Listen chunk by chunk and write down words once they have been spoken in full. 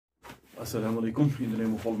Assalamu alaikum. In the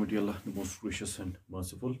name of Almighty Allah, the most gracious and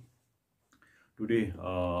merciful. Today,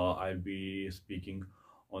 I'll be speaking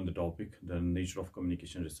on the topic, the nature of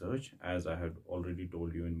communication research. As I had already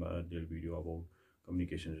told you in my earlier video about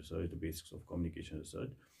communication research, the basics of communication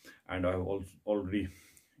research. And I have also already,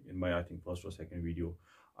 in my, I think, first or second video,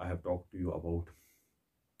 I have talked to you about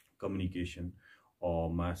communication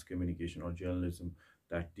or mass communication or journalism,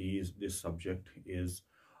 that this subject is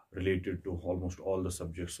related to almost all the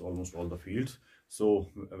subjects, almost all the fields. So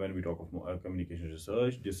when we talk of communication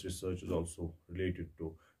research, this research is also related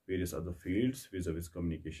to various other fields vis-a-vis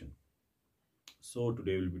communication. So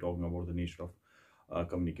today we'll be talking about the nature of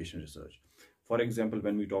communication research. For example,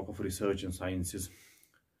 when we talk of research in sciences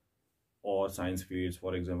or science fields,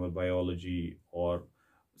 for example, biology or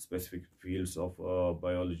specific fields of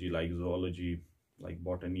biology like zoology, like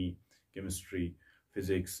botany, chemistry,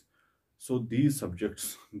 physics. So these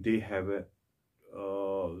subjects, they have a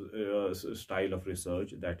style of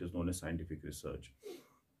research that is known as scientific research.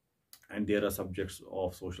 And there are subjects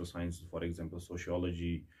of social sciences, for example,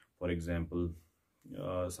 sociology, for example,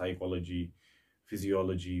 psychology,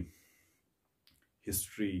 physiology,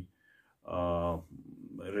 history,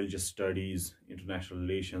 religious studies, international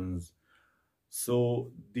relations.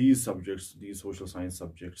 So these subjects, these social science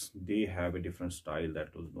subjects, they have a different style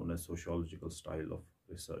that was known as sociological style of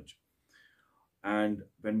research. And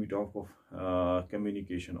when we talk of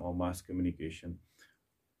communication or mass communication,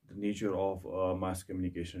 the nature of mass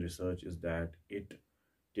communication research is that it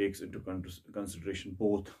takes into consideration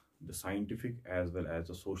both the scientific as well as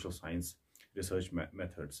the social science research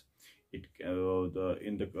methods. In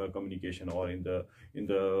the communication or in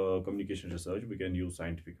the communication research, we can use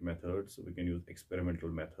scientific methods, we can use experimental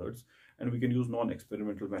methods, and we can use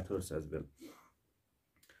non-experimental methods as well.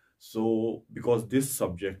 So because this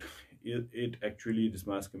subject, this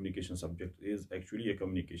mass communication subject is actually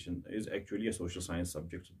a social science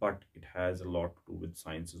subject, but it has a lot to do with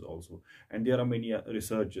sciences also. And there are many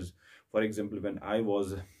researches. For example, when I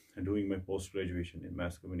was doing my post-graduation in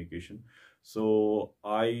mass communication, so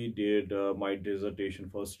I did my dissertation,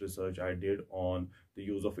 first research I did on the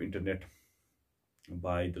use of internet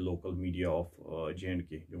by the local media of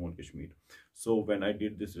J&K, Jammu and Kashmir. So when I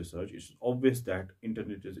did this research, it's obvious that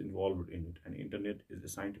internet is involved in it, and internet is a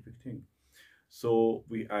scientific thing. So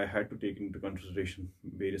I had to take into consideration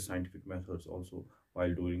various scientific methods also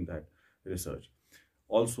while doing that research.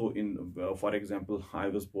 Also, for example, I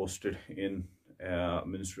was posted in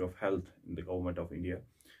Ministry of Health in the government of India.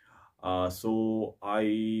 So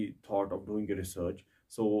I thought of doing a research.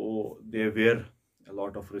 So there were a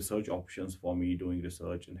lot of research options for me, doing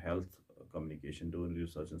research in health communication, doing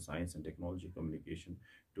research in science and technology communication,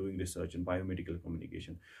 doing research in biomedical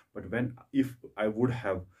communication. But if I would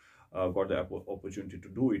have got the opportunity to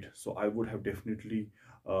do it, so I would have definitely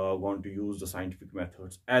want to use the scientific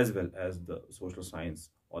methods as well as the social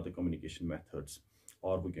science or the communication methods,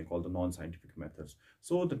 or we can call the non-scientific methods.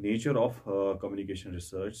 So the nature of communication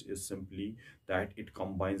research is simply that it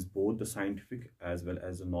combines both the scientific as well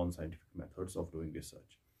as the non-scientific methods of doing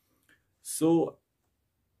research. So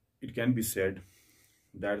it can be said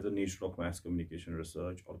that the nature of mass communication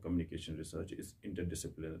research or communication research is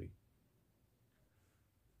interdisciplinary.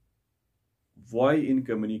 Why in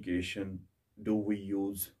communication do we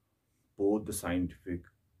use both the scientific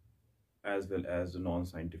as well as the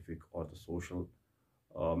non-scientific or the social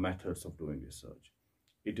methods of doing research?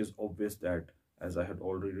 It is obvious that, as I had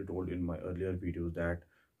already told in my earlier videos, that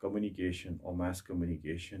communication or mass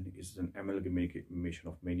communication is an amalgamation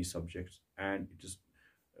of many subjects, and it is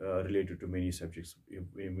related to many subjects.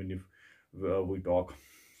 Even if we talk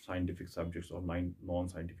scientific subjects or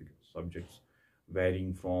non-scientific subjects,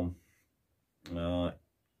 varying from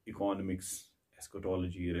economics,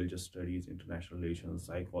 eschatology, religious studies, international relations,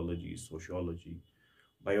 psychology, sociology,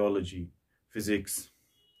 biology, physics,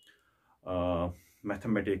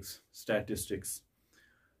 mathematics, statistics.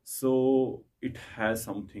 So it has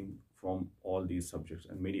something from all these subjects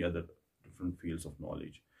and many other different fields of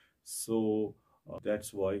knowledge. So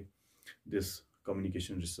that's why this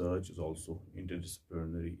communication research is also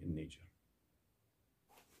interdisciplinary in nature.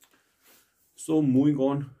 So moving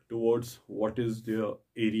on towards what is the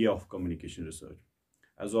area of communication research.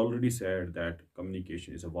 As already said, that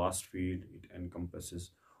communication is a vast field. It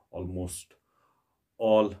encompasses almost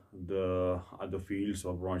all the other fields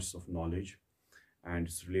or branches of knowledge, and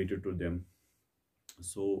it's related to them.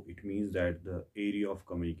 So it means that the area of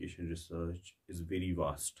communication research is very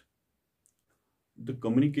vast. The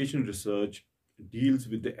communication research deals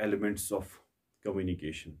with the elements of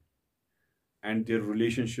communication and their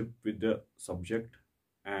relationship with the subject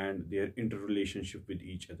and their interrelationship with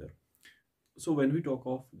each other. So when we talk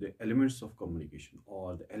of the elements of communication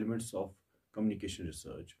or the elements of communication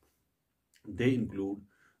research, they include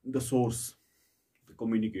the source, the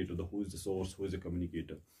communicator, the who is the source, who is the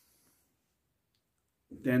communicator.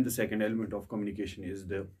 Then the second element of communication is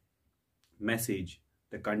the message,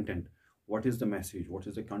 the content. What is the message? What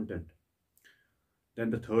is the content? Then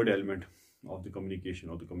the third element of the communication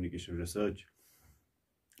or the communication research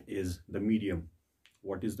is the medium.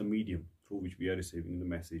 What is the medium through which we are receiving the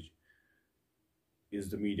message? Is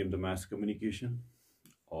the medium the mass communication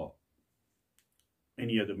or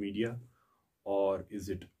any other media, or is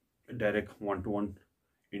it a direct one-to-one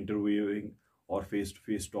interviewing or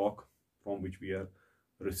face-to-face talk from which we are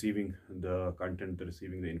receiving the content,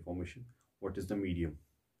 receiving the information? What is the medium?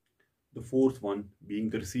 The fourth one being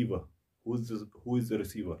the receiver. Who is the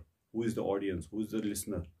receiver? Who is the audience? Who is the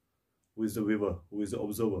listener? Who is the viewer? Who is the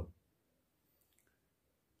observer?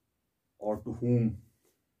 Or to whom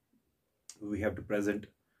we have to present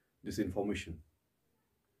this information?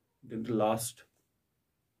 Then the last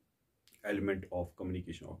element of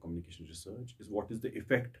communication or communication research is what is the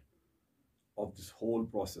effect of this whole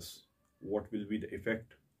process? What will be the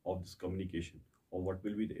effect of this communication, or what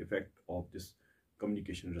will be the effect of this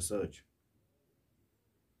communication research?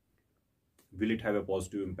 Will it have a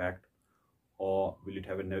positive impact or will it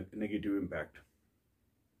have a negative impact?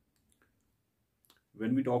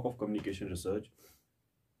 When we talk of communication research,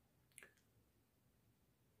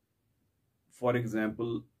 for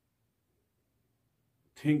example,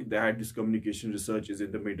 think that this communication research is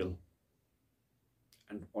in the middle,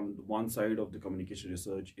 and on one side of the communication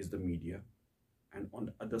research is the media, and on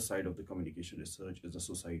the other side of the communication research is the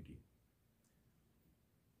society.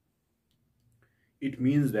 It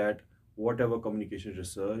means that whatever communication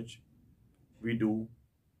research we do,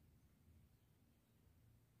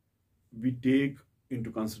 we take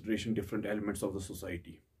into consideration different elements of the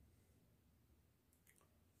society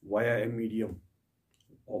via a medium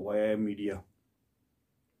or via a media,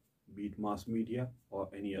 be it mass media or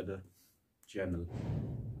any other channel.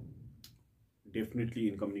 Definitely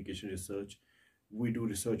in communication research, we do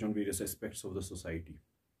research on various aspects of the society,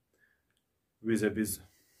 vis-a-vis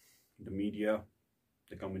the media,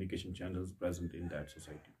 the communication channels present in that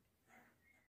society.